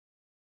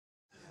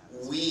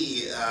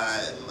we,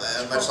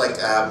 much like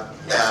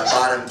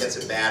bottom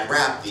gets a bad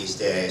rap these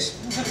days,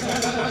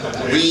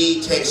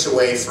 we takes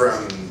away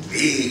from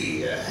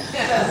me.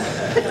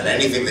 And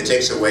anything that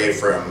takes away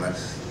from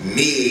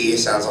me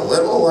sounds a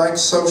little like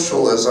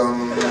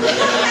socialism.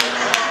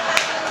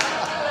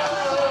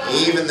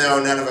 Even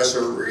though none of us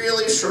are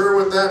really sure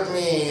what that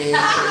means.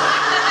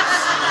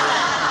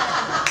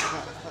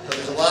 But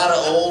there's a lot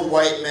of old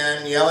white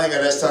men yelling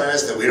at us, telling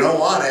us that we don't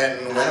want it,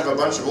 and when have a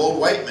bunch of old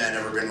white men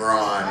ever been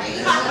wrong?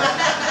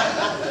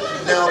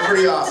 No,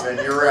 pretty often,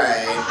 you're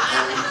right.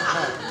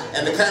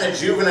 And the kind of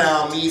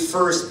juvenile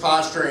me-first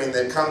posturing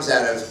that comes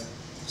out of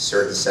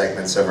certain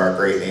segments of our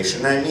great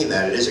nation, and I mean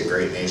that, it is a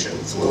great nation.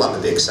 It's a little on the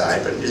big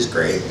side, but it is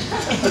great.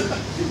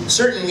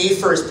 Certain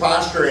me-first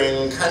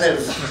posturing kind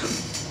of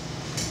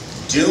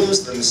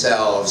dooms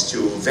themselves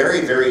to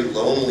very, very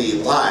lonely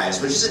lives,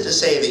 which isn't to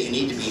say that you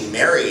need to be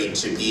married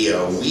to be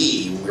a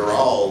we. We're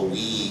all we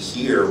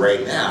here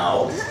right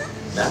now.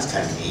 That's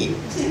kind of neat.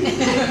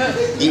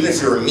 Even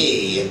if you're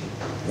me,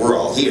 we're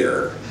all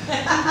here.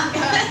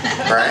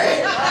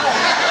 Right?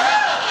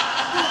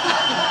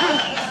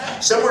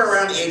 Somewhere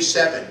around age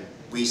 7,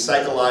 we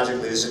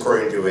psychologically, this is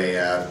according to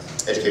a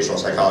educational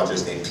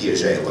psychologist named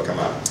Piaget, look him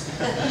up.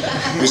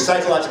 We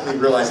psychologically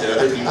realize that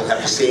other people have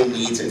the same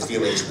needs and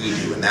feelings we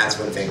do, and that's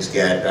when things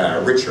get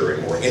richer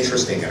and more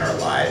interesting in our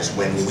lives,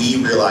 when we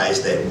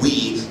realize that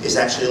we is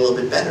actually a little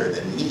bit better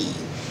than me.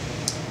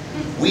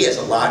 We has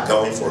a lot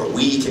going for it.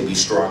 We can be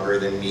stronger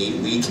than me.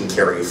 We can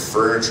carry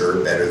furniture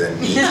better than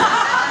me.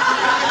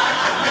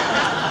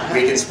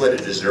 We can split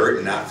a dessert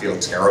and not feel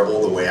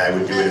terrible the way I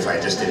would do it if I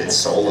just did it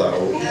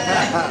solo.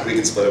 We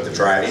can split up the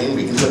driving.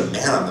 We can put a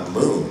man on the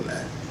moon.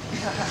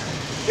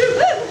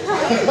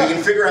 We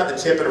can figure out the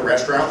tip at a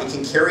restaurant. We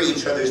can carry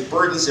each other's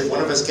burdens. If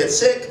one of us gets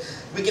sick,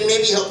 we can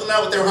maybe help them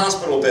out with their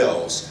hospital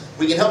bills.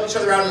 We can help each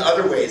other out in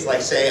other ways,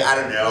 like say, I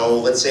don't know,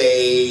 let's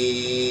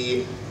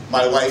say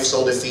my wife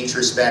sold a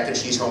feature spec and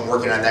she's home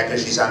working on that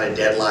because she's on a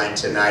deadline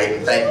tonight.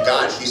 And thank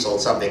God she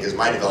sold something because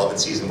my development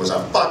season was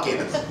a fucking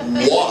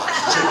wash.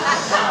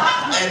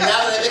 And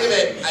now that I think of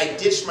it, I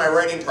ditched my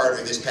writing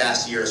partner this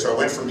past year, so I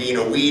went from being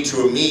a we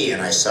to a me,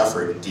 and I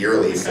suffered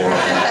dearly for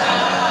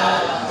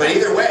it. But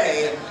either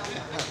way,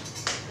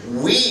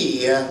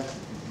 we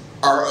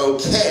are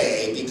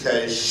okay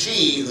because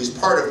she, who's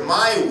part of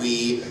my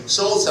we,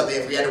 sold something.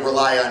 If we had to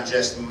rely on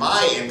just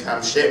my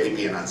income, shit, we'd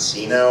be in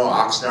Encino,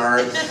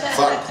 Oxnard,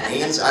 fuck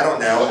Queens, I don't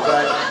know.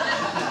 But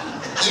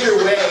either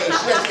way,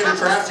 she has to get a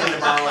draft in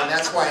tomorrow, and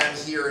that's why I'm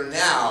here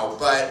now.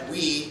 But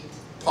we,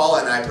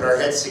 Paula and I, put our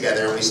heads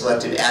together and we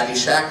selected Abby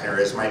Shackner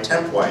as my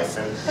temp wife,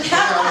 and look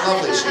how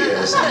lovely she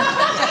is. And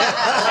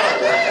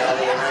that worked out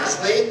really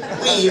nicely.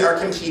 We are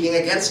competing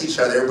against each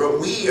other, but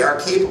we are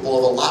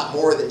capable of a lot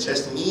more than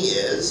just me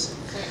is.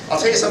 I'll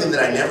tell you something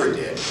that I never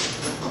did.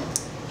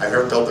 I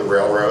never built the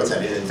railroads, I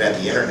didn't invent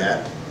the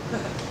internet,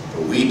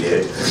 but we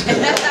did. Wow,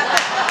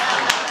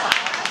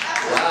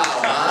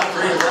 huh?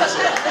 Pretty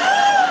impressive.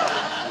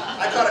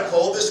 I caught a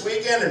cold this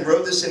weekend and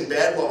wrote this in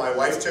bed while my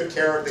wife took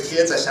care of the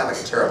kids. I sound like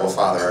a terrible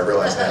father, I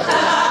realize that.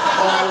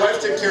 While my wife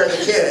took care of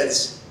the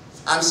kids,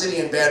 I'm sitting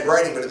in bed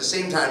writing, but at the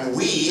same time,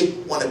 we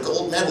won a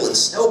gold medal in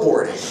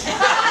snowboarding.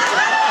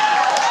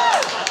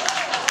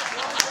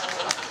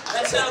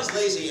 That sounds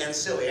lazy and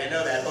silly, I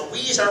know that, but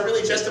we's are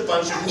really just a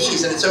bunch of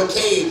me's, and it's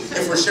okay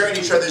if we're sharing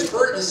each other's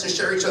burdens to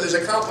share each other's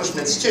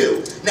accomplishments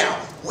too. Now,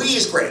 we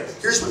is great.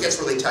 Here's what gets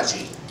really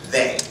touchy.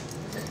 They.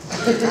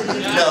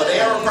 No, they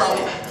are a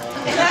problem.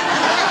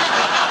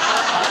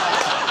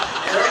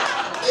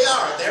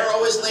 They're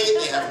always late,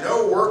 they have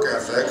no work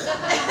ethic,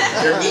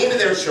 they're mean to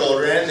their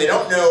children, they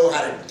don't know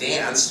how to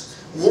dance.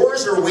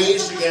 Wars are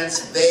waged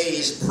against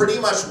theys pretty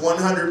much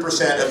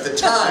 100% of the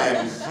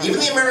time. Even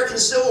the American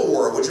Civil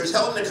War, which was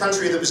held in a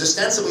country that was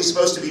ostensibly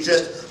supposed to be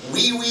just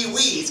we,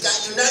 it's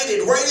got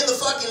united right in the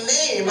fucking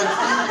name.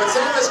 But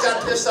some of us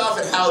got pissed off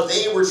at how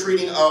they were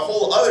treating a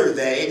whole other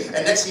they,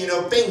 and next thing you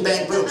know, bing,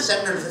 bang, boom,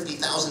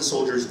 750,000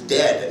 soldiers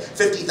dead,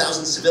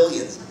 50,000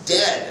 civilians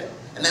dead.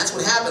 And that's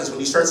what happens when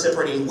you start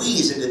separating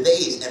we's into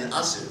theys and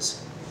us's.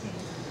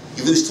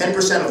 You lose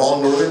 10% of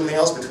all northern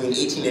males between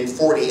 18 and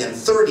 40, and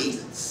 30,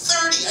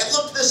 I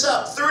looked this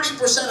up,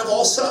 30% of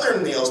all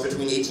southern males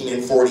between 18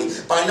 and 40.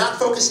 By not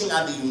focusing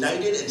on the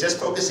United and just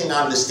focusing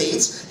on the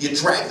states, you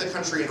drag the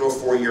country into a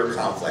 4-year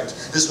conflict.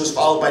 This was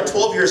followed by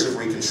 12 years of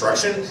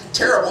Reconstruction,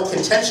 terrible,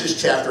 contentious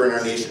chapter in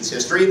our nation's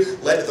history,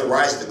 led to the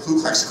rise of the Ku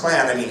Klux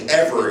Klan, I mean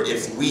ever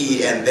if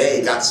we and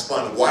they got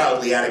spun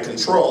wildly out of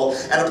control,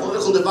 and a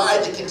political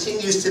divide that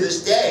continues to this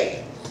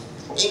day.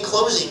 In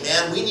closing,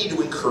 man, we need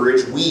to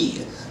encourage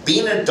we.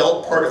 Being an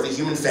adult part of the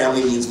human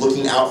family means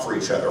looking out for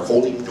each other,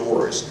 holding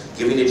doors,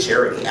 giving to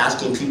charity,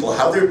 asking people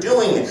how they're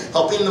doing,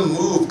 helping them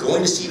move,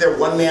 going to see their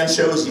one-man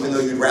shows even though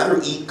you'd rather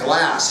eat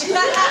glass. The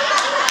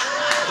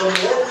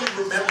more we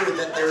remember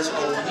that there's a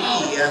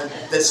we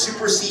that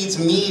supersedes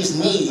me's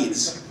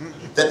needs,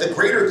 that the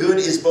greater good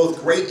is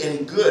both great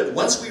and good.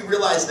 Once we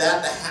realize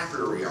that, the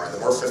happier we are, the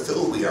more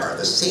fulfilled we are,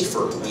 the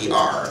safer we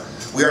are.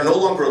 We are no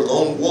longer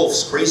lone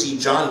wolves, crazy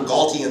John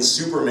Galtian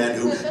supermen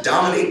who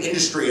dominate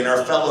industry and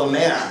our fellow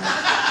man.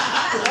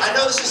 I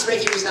know this is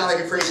making me sound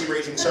like a crazy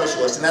raging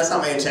socialist, and that's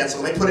not my intent,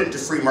 so let me put it into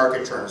free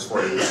market terms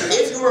for you.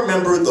 If you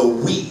remember the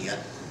we,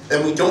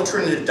 then we don't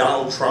turn into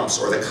Donald Trumps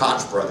or the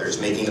Koch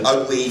brothers, making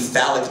ugly,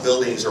 phallic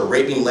buildings or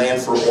raping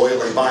land for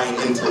oil and buying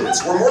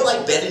influence. We're more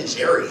like Ben and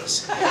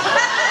Jerry's.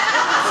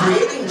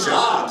 Creating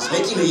jobs,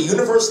 making a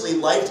universally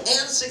liked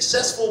and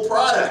successful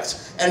product,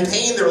 and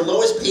paying their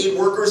lowest paid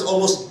workers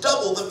almost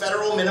double the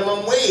federal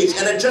minimum wage,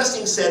 and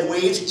adjusting said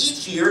wage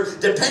each year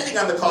depending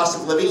on the cost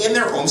of living in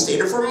their home state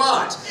of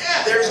Vermont.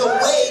 There's a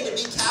way to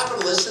be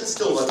capitalist and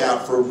still look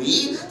out for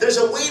we. There's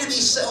a way to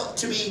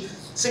be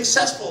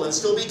successful and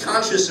still be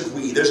conscious of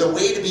we. There's a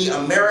way to be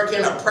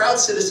American, a proud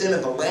citizen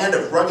in the land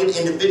of rugged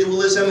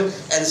individualism,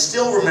 and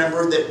still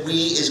remember that we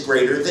is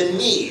greater than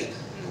me.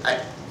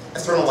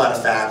 I've thrown a lot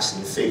of facts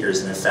and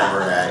figures and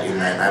ephemera at you,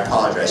 and I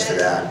apologize for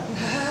that.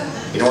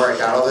 You know where I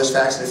got all those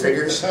facts and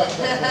figures?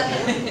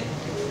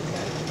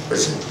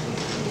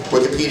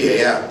 Wikipedia,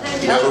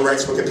 yeah. You know who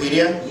writes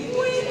Wikipedia?